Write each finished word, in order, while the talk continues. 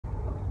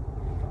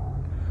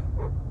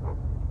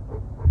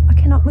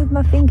can't move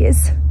my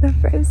fingers. They're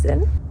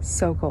frozen.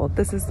 So cold.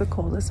 This is the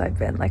coldest I've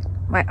been. Like,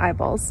 my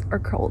eyeballs are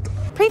cold.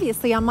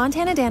 Previously on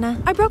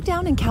MontanaDanna, I broke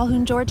down in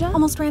Calhoun, Georgia,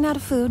 almost ran out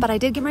of food, but I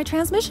did get my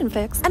transmission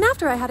fixed. And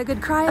after I had a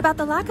good cry about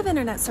the lack of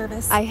internet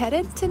service, I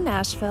headed to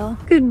Nashville.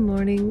 Good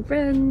morning,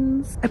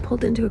 friends. I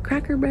pulled into a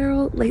Cracker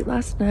Barrel late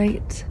last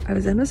night. I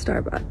was in a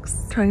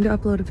Starbucks trying to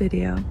upload a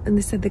video, and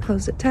they said they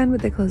closed at 10,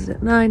 but they closed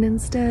at 9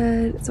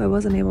 instead, so I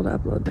wasn't able to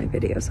upload my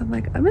video. So I'm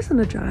like, I'm just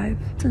gonna drive.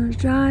 I'm gonna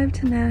drive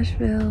to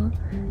Nashville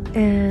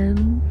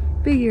and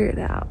figure it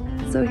out.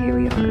 So here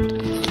we are.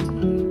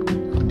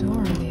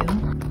 Door review.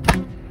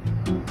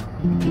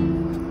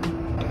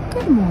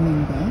 Good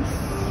morning, bus.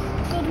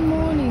 Good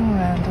morning,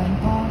 random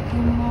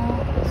parking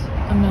lot.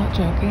 I'm not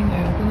joking.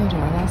 I opened the door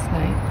last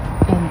night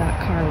and that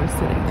car was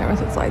sitting there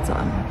with its lights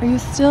on. Are you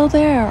still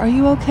there? Are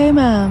you okay,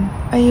 ma'am?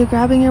 Are you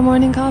grabbing your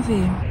morning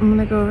coffee? I'm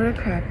gonna go over to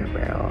Cracker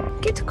Barrel,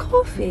 get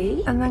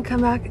coffee, and then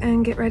come back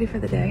and get ready for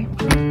the day.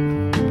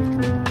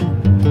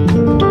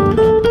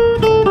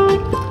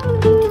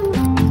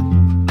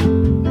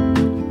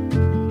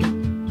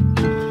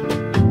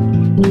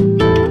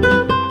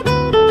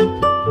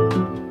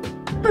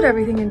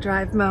 Everything in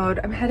drive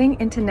mode. I'm heading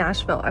into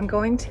Nashville. I'm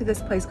going to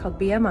this place called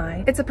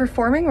BMI. It's a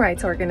performing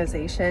rights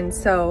organization.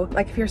 So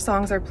like if your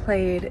songs are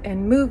played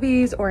in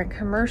movies or in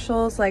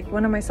commercials, like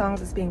one of my songs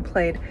is being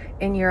played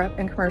in Europe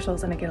in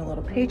commercials and I get a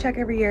little paycheck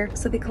every year.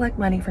 So they collect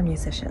money from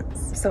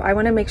musicians. So I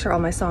want to make sure all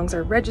my songs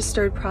are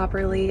registered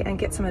properly and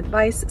get some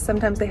advice.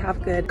 Sometimes they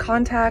have good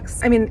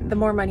contacts. I mean, the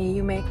more money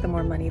you make, the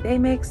more money they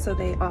make. So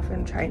they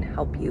often try and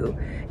help you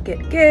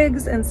get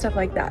gigs and stuff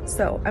like that.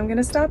 So I'm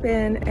gonna stop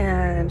in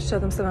and show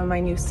them some of my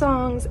new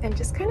songs and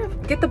just kind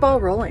of get the ball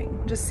rolling.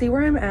 Just see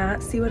where I'm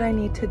at, see what I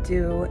need to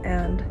do,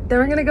 and then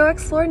we're gonna go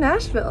explore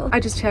Nashville. I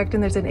just checked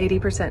and there's an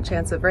 80%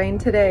 chance of rain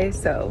today,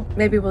 so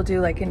maybe we'll do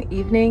like an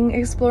evening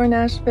explore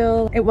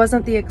Nashville. It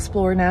wasn't the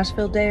explore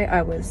Nashville day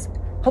I was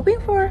hoping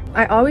for.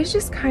 I always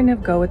just kind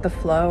of go with the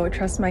flow,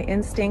 trust my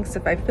instincts.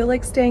 If I feel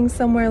like staying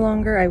somewhere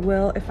longer, I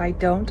will. If I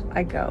don't,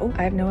 I go.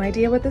 I have no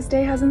idea what this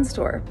day has in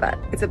store, but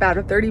it's about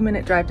a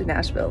 30-minute drive to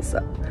Nashville, so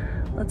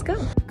let's go.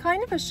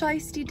 Kind of a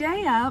shiesty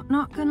day out,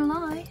 not gonna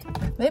lie.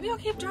 Maybe I'll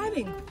keep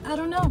driving. I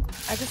don't know.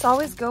 I just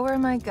always go where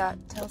my gut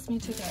tells me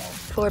to go.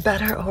 For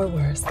better or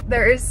worse.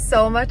 There is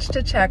so much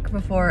to check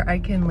before I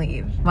can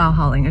leave while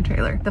hauling a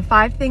trailer. The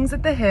 5 things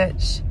at the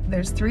hitch.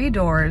 There's 3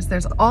 doors.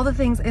 There's all the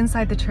things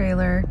inside the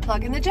trailer.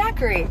 Plug in the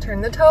jackery.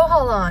 Turn the tow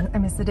haul on. I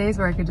miss the days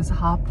where I could just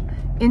hop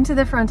into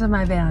the front of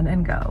my van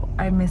and go.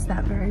 I miss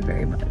that very,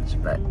 very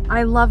much, but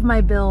I love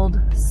my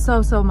build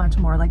so much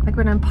more. Like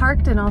when I'm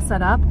parked and all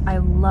set up, I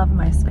love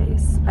my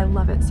space. I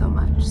love it so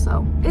much,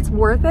 so it's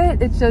worth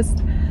it. It's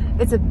just,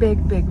 it's a big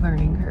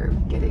learning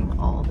curve getting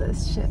all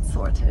this shit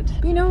sorted.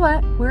 But you know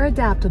what? We're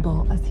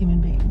adaptable as human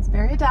beings,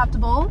 very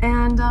adaptable,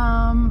 and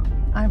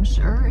I'm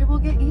sure it will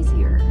get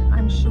easier.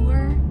 I'm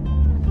sure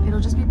it'll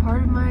just be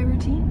part of my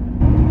routine.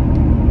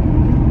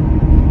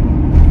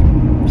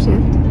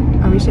 Shift.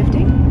 Are we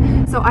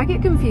shifting? So I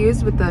get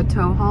confused with the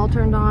tow haul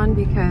turned on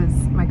because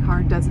my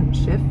car doesn't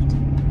shift.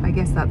 I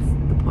guess that's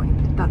the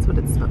point. That's what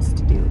it's supposed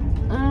to do.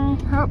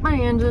 Hope my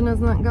engine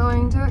isn't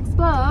going to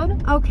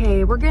explode.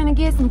 Okay, we're gonna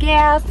get some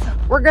gas.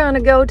 We're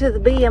gonna go to the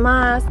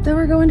BMI. Then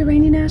we're going to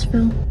rainy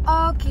Nashville.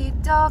 Okie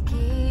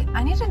dokie.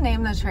 I need to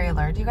name the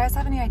trailer. Do you guys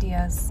have any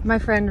ideas? My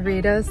friend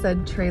Rita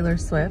said Trailer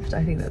Swift.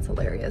 I think that's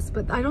hilarious,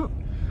 but I don't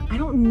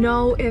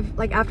know if,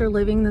 like, after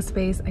living the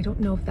space, I don't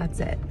know if that's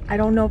it. I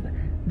don't know if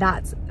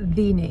that's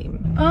the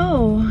name.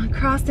 Oh,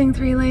 crossing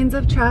 3 lanes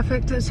of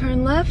traffic to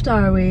turn left,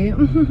 are we?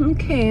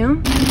 Okay.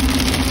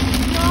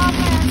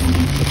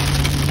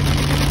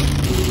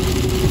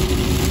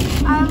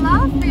 I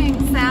love being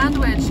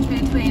sandwiched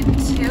between 2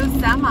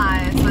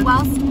 semis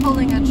whilst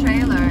pulling a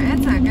trailer.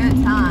 It's a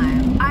good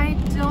time. I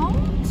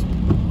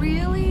don't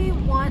really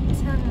want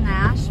to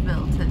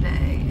Nashville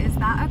today. Is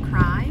that a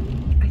crime?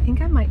 I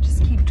think I might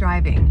just keep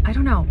driving. I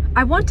don't know.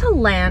 I want to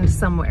land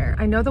somewhere.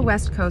 I know the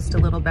West Coast a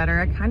little better.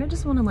 I kind of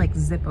just want to like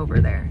zip over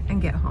there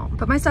and get home.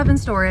 Put my stuff in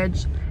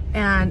storage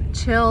and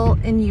chill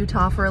in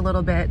Utah for a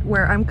little bit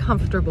where I'm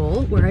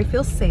comfortable, where I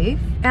feel safe,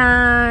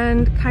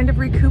 and kind of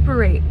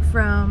recuperate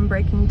from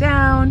breaking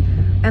down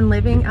and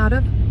living out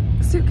of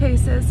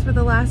suitcases for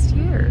the last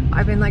year.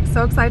 I've been like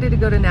so excited to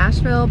go to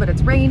Nashville, but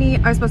it's rainy.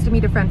 I was supposed to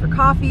meet a friend for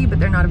coffee, but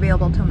they're not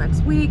available till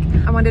next week.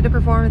 I wanted to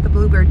perform at the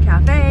Bluebird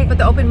Cafe, but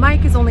the open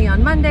mic is only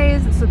on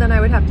Mondays, so then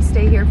I would have to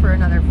stay here for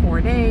another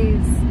 4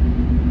 days.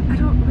 I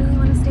don't really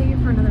want to stay here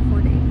for another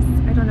 4 days.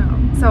 I don't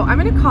know. So I'm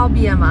gonna call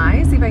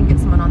BMI, see if I can get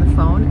someone on the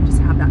phone and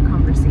just have that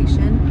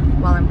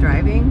conversation while I'm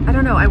driving. I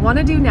don't know. I want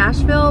to do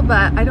Nashville,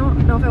 but I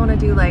don't know if I want to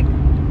do like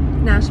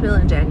Nashville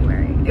in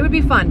January. It would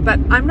be fun, but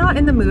I'm not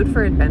in the mood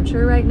for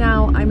adventure right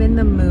now. I'm in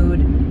the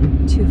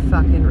mood to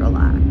fucking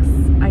relax.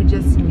 I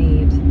just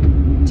need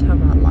to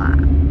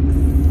relax.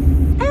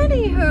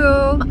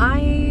 Anywho,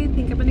 I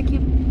think I'm gonna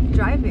keep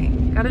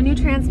driving. Got a new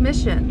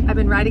transmission. I've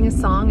been writing a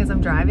song as I'm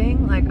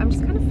driving. Like, I'm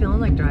just kind of feeling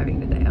like driving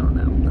today. I don't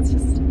know. Let's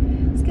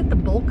get the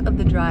bulk of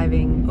the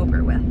driving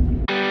over with.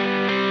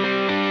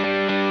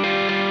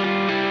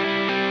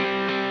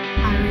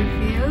 I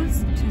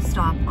refuse to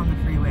stop on the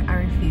freeway.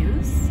 I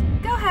refuse.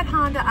 Go ahead,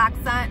 Honda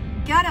accent.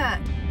 Get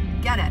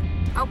it. Get it.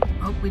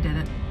 Oh, we did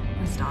it.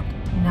 We stopped.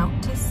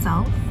 Note to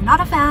self. Not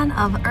a fan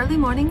of early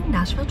morning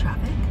Nashville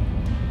traffic.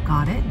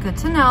 Got it. Good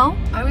to know.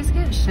 I always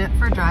get shit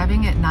for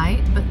driving at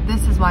night, but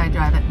this is why I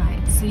drive at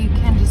night. So you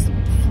can just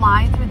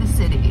fly through the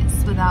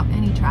cities without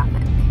any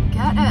traffic.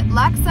 Get it,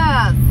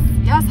 Lexus.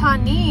 Yes,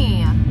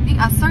 honey. Be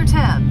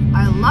assertive.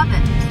 I love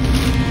it.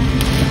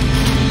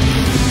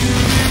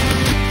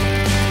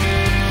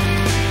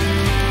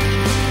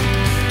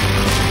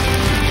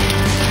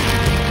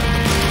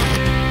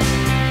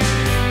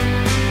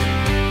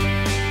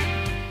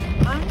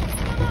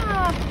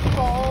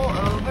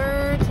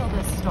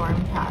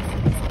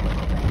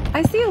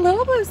 I see a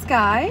little blue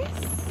skies.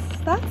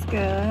 That's good.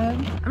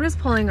 I'm just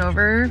pulling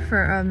over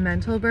for a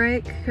mental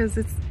break because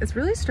it's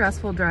really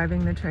stressful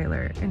driving the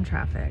trailer in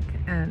traffic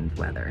and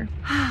weather.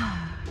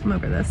 I'm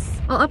over this.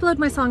 I'll upload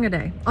my song a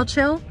day. I'll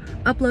chill,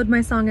 upload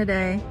my song a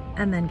day,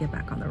 and then get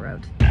back on the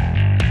road.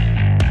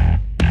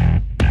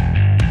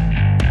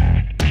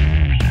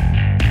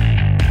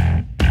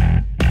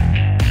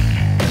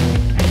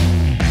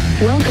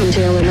 Welcome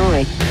to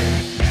Illinois.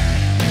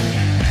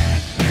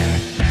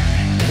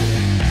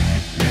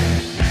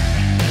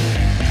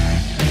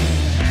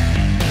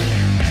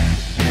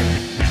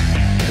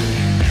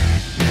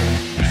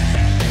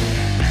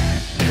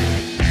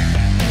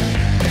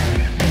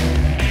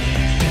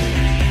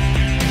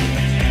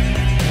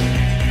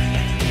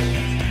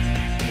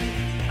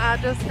 I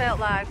just felt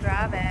like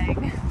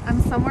driving.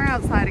 I'm somewhere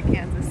outside of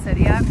Kansas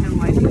City. I have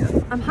no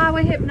idea. I'm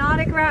highway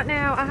hypnotic right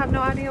now. I have no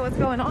idea what's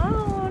going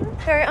on.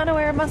 Very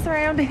unaware of my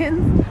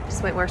surroundings.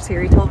 Just went where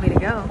Siri told me to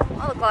go.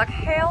 I look like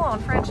hell on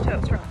French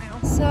toast right now.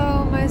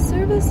 So my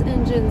service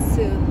engine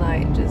soon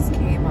light just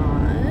came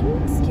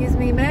on. Excuse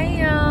me,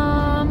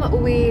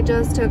 ma'am. We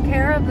just took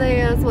care of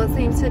this. What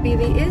seems to be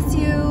the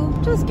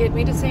issue? Just get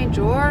me to St.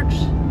 George.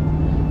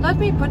 Let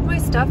me put my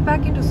stuff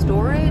back into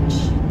storage.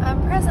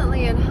 I'm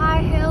presently in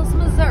High Hills,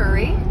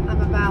 Missouri.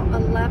 I'm about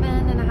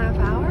 11.5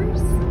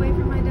 hours away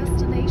from my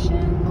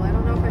destination. Well, I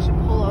don't know if I should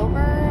pull over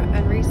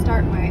and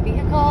restart my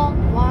vehicle.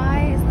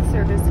 Why is the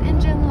service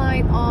engine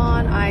light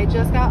on? I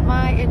just got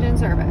my engine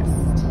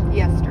serviced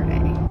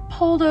yesterday.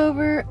 Pulled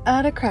over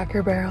at a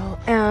Cracker Barrel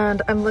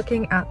and I'm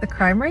looking at the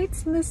crime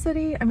rates in this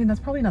city. I mean, that's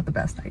probably not the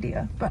best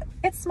idea, but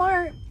it's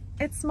smart.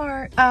 It's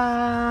smart.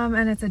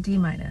 And it's a D-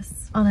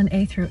 on an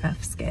A through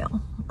F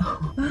scale.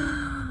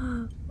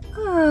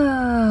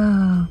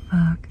 Oh,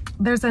 fuck.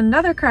 There's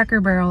another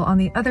Cracker Barrel on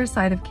the other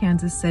side of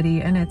Kansas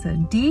City and it's a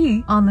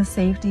D on the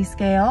safety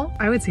scale.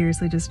 I would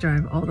seriously just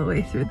drive all the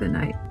way through the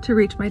night to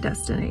reach my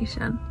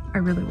destination. I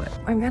really would.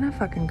 I'm gonna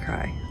fucking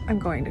cry. I'm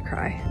going to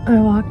cry. I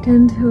walked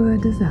into a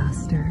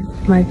disaster.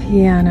 My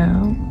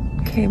piano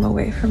came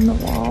away from the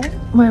wall.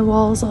 My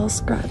wall's all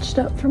scratched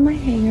up from my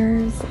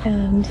hangers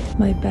and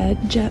my bed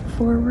jet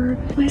forward.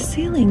 My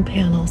ceiling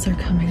panels are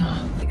coming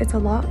off. It's a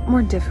lot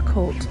more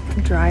difficult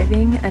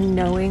driving and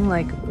knowing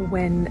like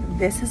when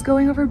this is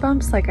going over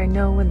bumps. Like I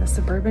know when the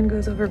Suburban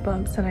goes over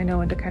bumps and I know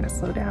when to kind of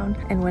slow down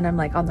and when I'm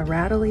like on the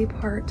rattly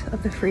part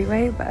of the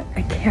freeway, but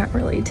I can't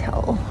really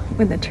tell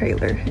when the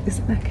trailer is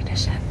in that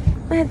condition.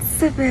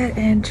 It's a bit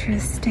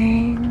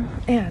interesting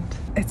and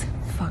it's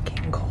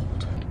fucking cold.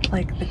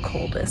 Like the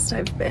coldest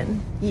I've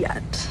been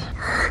yet.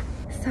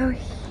 So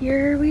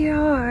here we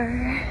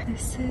are.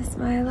 This is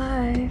my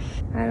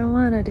life. I don't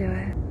want to do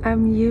it.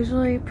 I'm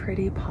usually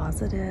pretty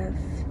positive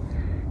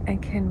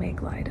and can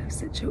make light of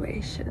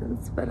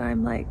situations, but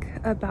I'm like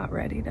about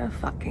ready to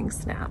fucking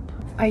snap.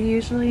 I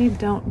usually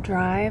don't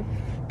drive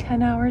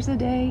 10 hours a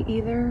day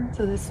either,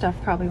 so this stuff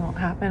probably won't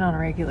happen on a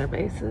regular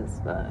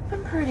basis, but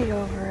I'm pretty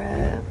over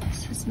it.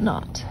 This is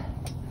not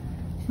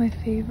my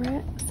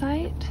favorite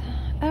site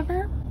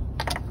ever.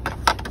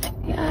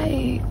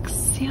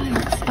 Yikes,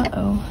 yikes,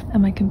 uh-oh.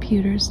 And my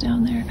computer's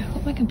down there. I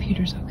hope my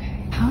computer's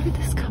okay. How did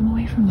this come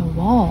away from the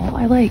wall?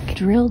 I like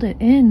drilled it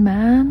in,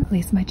 man. At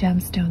least my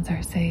gemstones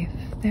are safe.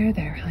 They're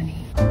there, honey.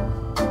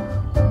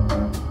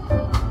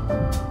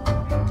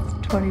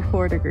 It's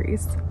 24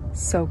 degrees.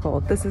 So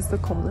cold. This is the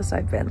coldest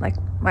I've been. Like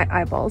my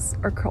eyeballs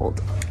are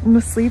cold. I'm gonna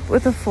sleep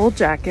with a full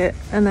jacket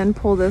and then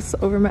pull this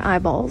over my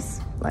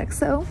eyeballs like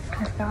so.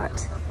 I've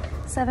got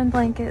 7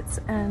 blankets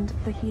and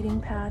the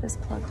heating pad is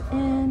plugged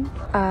in.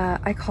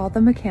 I called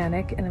the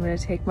mechanic and I'm gonna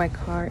take my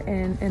car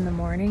in the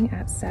morning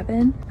at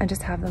 7 and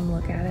just have them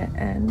look at it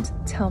and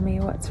tell me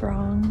what's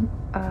wrong.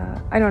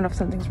 I don't know if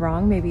something's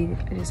wrong. Maybe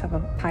I just have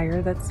a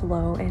tire that's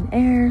low in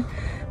air,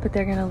 but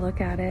they're gonna look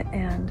at it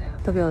and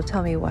they'll be able to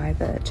tell me why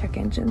the check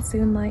engine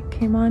soon light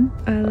came on.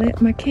 I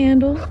lit my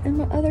candle and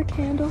my other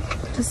candle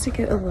just to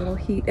get a little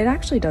heat. It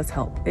actually does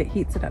help. It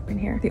heats it up in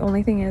here. The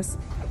only thing is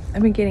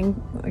I've been getting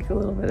like a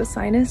little bit of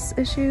sinus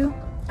issue.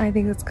 I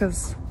think it's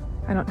because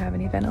I don't have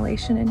any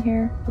ventilation in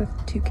here with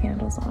 2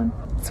 candles on.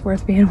 It's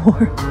worth being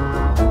warm.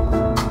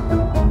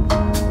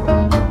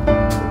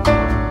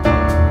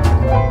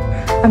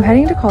 I'm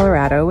heading to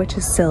Colorado, which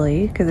is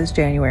silly because it's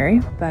January,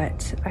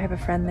 but I have a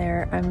friend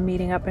there I'm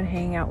meeting up and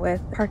hanging out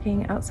with,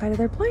 parking outside of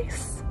their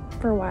place.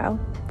 for a while,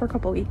 for a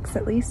couple weeks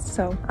at least.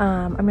 So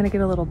I'm gonna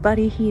get a little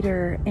buddy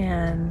heater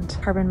and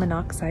carbon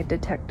monoxide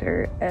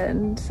detector,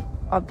 and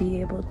I'll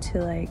be able to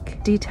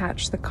like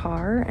detach the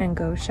car and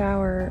go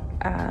shower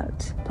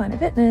at Planet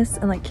Fitness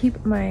and like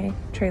keep my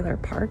trailer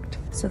parked.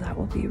 So that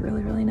will be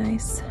really, really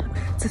nice.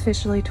 It's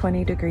officially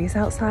 20 degrees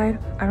outside.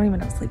 I don't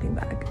even have a sleeping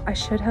bag. I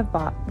should have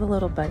bought the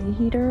little buddy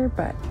heater,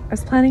 but I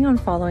was planning on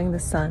following the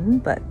sun,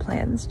 but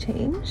plans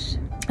changed.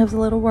 It was a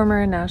little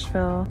warmer in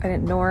Nashville. I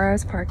didn't know where I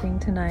was parking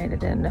tonight. I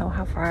didn't know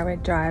how far I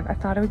would drive. I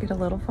thought I would get a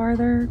little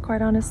farther,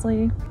 quite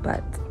honestly,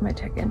 but my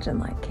check engine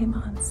light came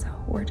on, so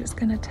we're just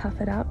gonna tough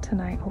it out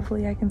tonight.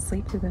 Hopefully I can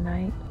sleep through the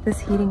night.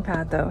 This heating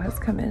pad though has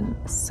come in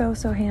so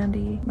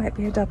handy. Might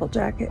be a double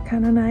jacket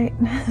kind of night.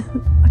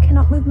 I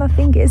cannot move my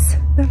fingers.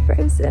 They're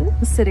frozen.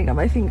 I'm sitting on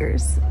my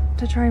fingers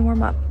to try and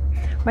warm up.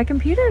 My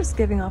computer's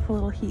giving off a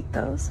little heat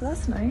though, so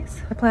that's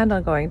nice. I planned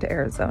on going to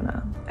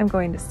Arizona. I'm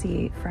going to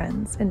see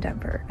friends in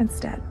Denver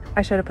instead.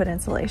 I should have put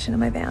insulation in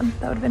my van.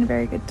 That would have been a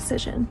very good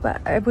decision,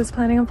 but I was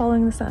planning on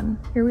following the sun.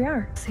 Here we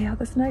are. See how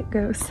this night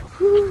goes.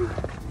 Whew.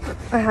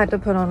 I had to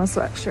put on a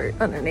sweatshirt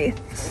underneath.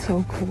 It's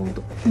so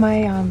cold.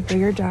 My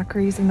bigger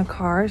Jackery's in the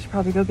car. I should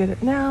probably go get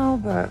it now,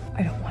 but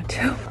I don't want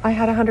to. I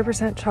had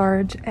 100%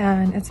 charge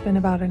and it's been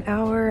about an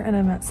hour and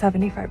I'm at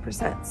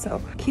 75%.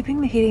 So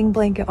keeping the heating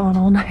blanket on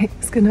all night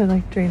is gonna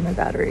like drain my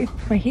battery.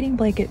 My heating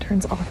blanket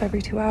turns off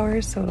every 2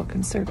 hours, so it'll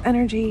conserve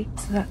energy.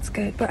 So that's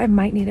good, but I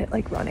might need it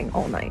like running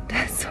all night.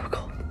 It's so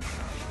cold.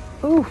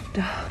 Oh,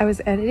 I was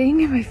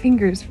editing and my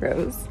fingers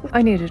froze.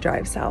 I need to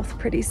drive south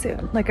pretty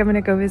soon. Like I'm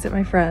gonna go visit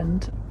my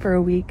friend for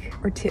a week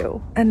or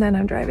two and then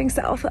I'm driving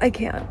south. I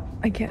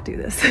can't do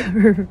this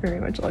for very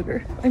much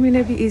longer. I mean,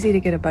 it'd be easy to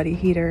get a buddy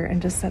heater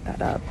and just set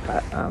that up,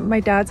 but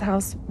my dad's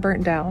house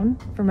burnt down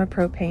from a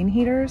propane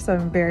heater, so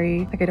I'm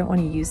very, like I don't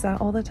want to use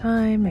that all the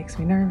time, makes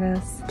me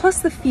nervous. Plus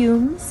the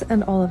fumes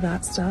and all of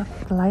that stuff.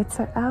 The lights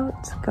are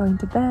out, going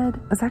to bed.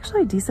 It's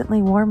actually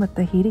decently warm with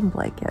the heating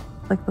blanket.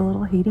 Like the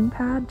little heating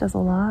pad does a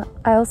lot.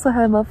 I also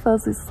have my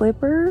fuzzy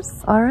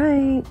slippers. All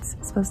right,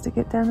 supposed to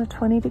get down to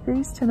 20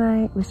 degrees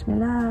tonight. Wish me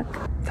luck.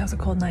 That was a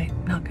cold night,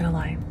 not gonna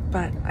lie,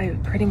 but I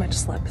pretty much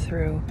slept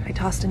through. I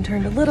tossed and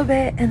turned a little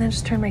bit and then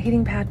just turned my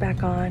heating pad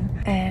back on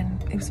and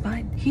it was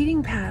fine.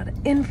 Heating pad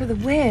in for the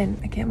win.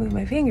 I can't move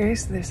my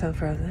fingers, they're so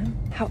frozen.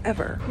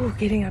 However,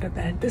 getting out of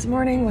bed this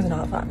morning was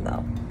not fun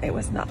though. It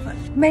was not fun.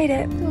 Made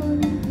it.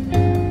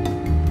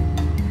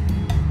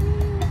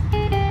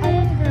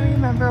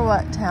 Remember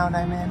what town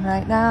I'm in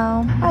right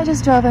now. I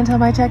just drove until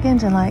my check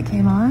engine light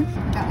came on.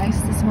 Got ice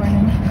this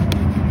morning.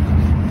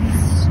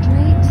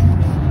 Straight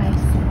ice.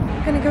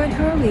 I'm gonna go into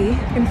RV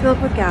and fill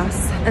up with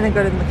gas and then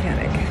go to the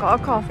mechanic.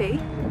 Got a coffee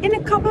in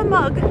a cup of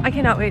mug. I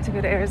cannot wait to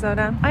go to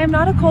Arizona. I am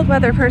not a cold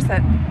weather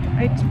person.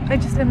 I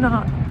just am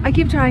not. I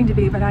keep trying to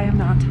be, but I am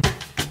not.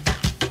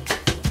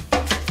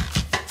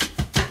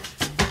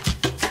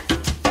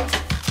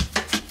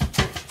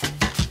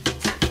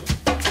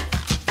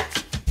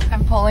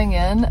 Pulling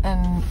in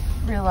and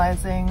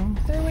realizing,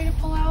 is there a way to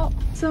pull out?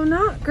 So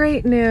not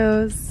great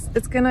news.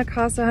 It's gonna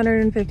cost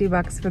 150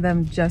 bucks for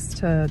them just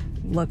to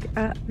look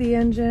at the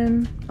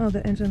engine. Oh,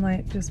 the engine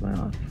light just went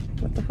off.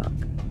 What the fuck?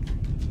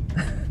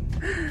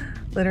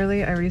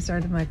 Literally, I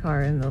restarted my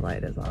car and the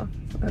light is off.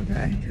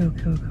 Okay,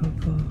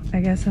 cool. I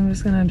guess I'm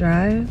just gonna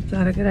drive. Is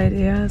that a good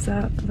idea? Is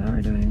that what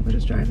we're doing? We're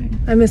just driving.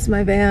 I miss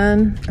my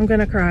van. I'm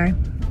gonna cry.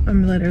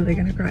 I'm literally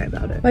gonna cry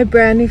about it. My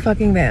brand new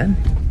fucking van,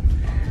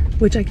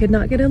 which I could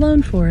not get a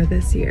loan for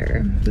this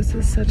year. This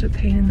is such a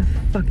pain in the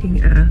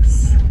fucking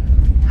ass.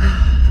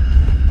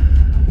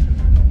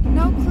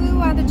 No clue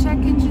why the check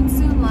engine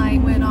soon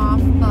light went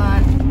off,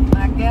 but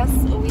I guess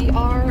we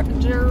are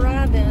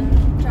driving,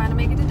 trying to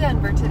make it to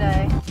Denver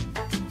today.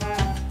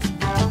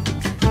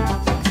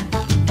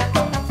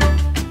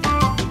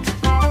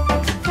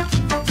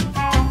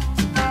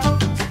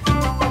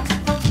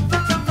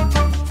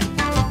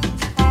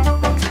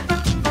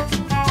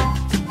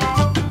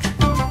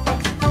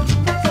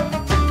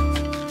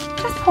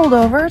 Pulled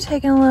over,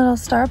 taking a little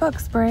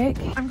Starbucks break.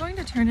 I'm going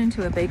to turn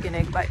into a bacon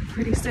egg bite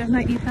pretty soon.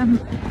 I eat them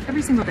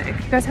every single day.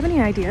 If you guys have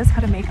any ideas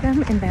how to make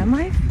them in van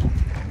life,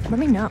 let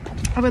me know.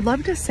 I would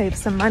love to save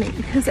some money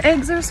because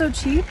eggs are so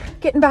cheap.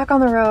 Getting back on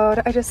the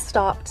road, I just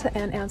stopped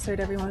and answered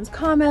everyone's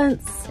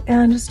comments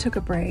and just took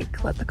a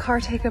break. Let the car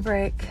take a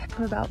break.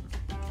 I'm about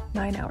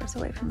 9 hours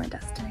away from my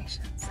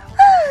destination, so.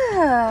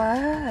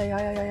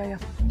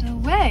 And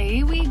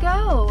away we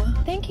go.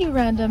 Thank you,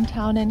 random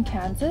town in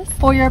Kansas,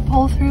 for your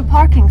pull-through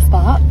parking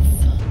spots.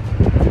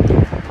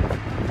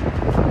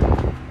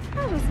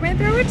 I just went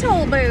through a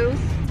toll booth.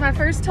 It's my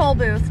first toll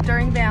booth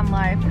during van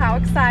life. How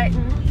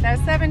exciting. That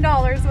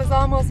 $7 was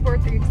almost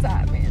worth the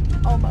excitement.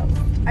 Almost.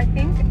 I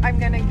think I'm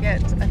gonna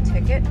get a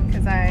ticket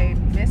because I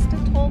missed a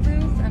toll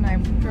booth and I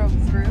drove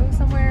through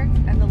somewhere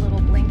and the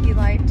little blinky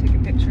light took a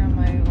picture of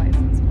my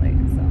license plate,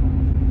 so.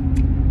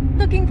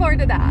 Looking forward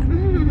to that.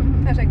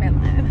 Hashtag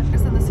van life.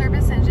 So the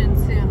service engine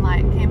soon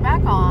light came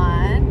back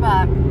on,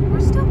 but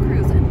we're still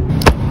cruising.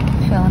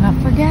 Filling up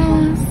for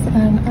gas,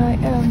 and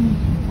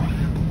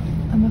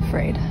I'm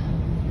afraid.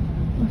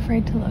 I'm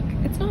afraid to look.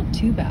 It's not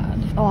too bad.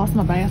 I lost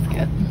my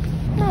basket.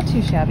 Not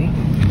too shabby.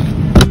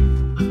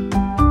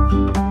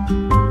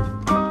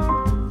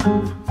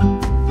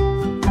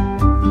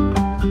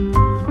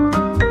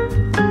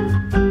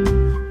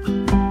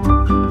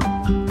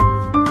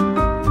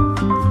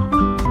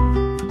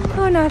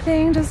 Oh,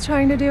 nothing. Just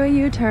trying to do a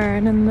U-turn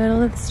in the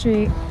middle of the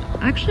street.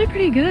 Actually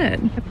pretty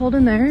good. I pulled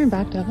in there and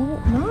backed up.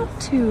 Not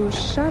too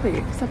shabby,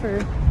 except for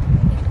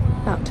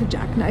about to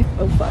jackknife.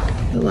 Oh fuck.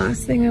 The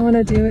last thing I want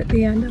to do at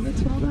the end of a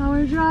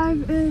 12-hour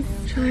drive is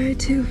try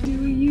to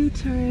do a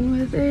U-turn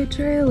with a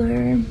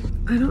trailer.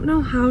 I don't know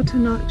how to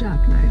not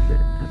jackknife it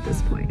at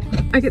this point.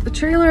 I get the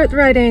trailer at the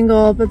right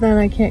angle, but then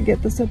I can't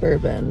get the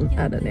Suburban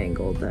at an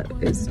angle that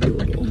is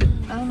doable.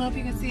 I don't know if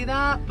you can see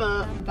that,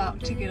 but I'm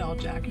about to get all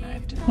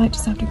jackknifed. Might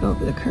just have to go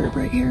over the curb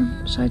right here.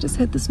 Should I just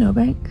hit the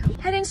snowbank?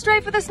 Heading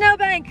straight for the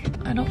snowbank.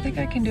 I don't think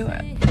I can do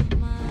it.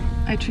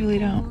 I truly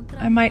don't.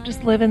 I might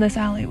just live in this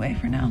alleyway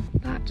for now.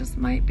 That just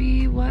might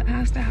be what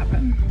has to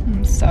happen.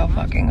 I'm so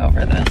fucking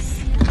over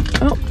this.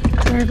 Oh,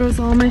 there goes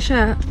all my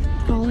shit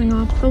falling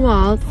off the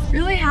walls.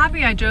 Really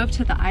happy I drove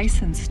to the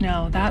ice and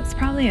snow. That's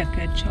probably a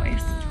good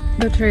choice.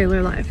 The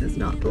trailer life is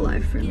not the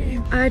life for me.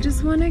 I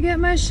just want to get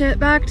my shit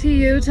back to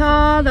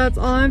Utah. That's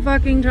all I'm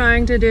fucking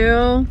trying to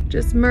do.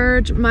 Just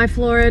merge my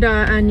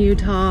Florida and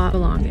Utah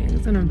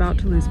belongings, and I'm about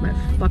to lose my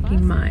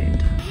fucking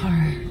mind.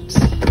 Heart.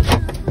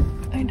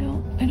 I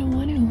don't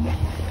want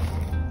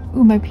to.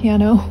 Ooh, my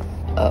piano.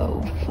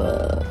 Oh,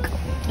 fuck.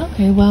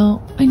 Okay,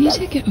 well, I need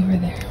to get over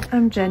there.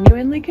 I'm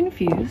genuinely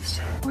confused.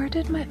 Where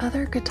did my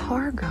other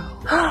guitar go?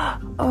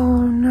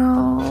 Oh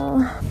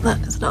no.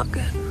 That is not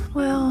good.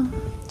 Well,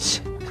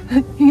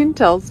 you can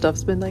tell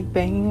stuff's been like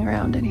banging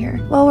around in here.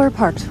 Well, we're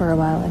parked for a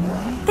while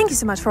anyway. Thank you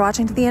so much for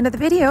watching to the end of the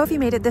video. If you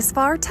made it this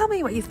far, tell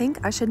me what you think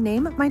I should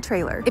name my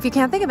trailer. If you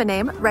can't think of a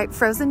name, write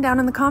Frozen down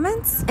in the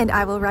comments and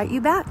I will write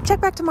you back.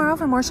 Check back tomorrow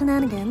for more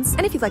shenanigans.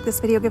 And if you like this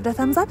video, give it a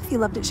thumbs up. If you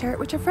loved it, share it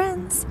with your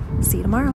friends. See you tomorrow.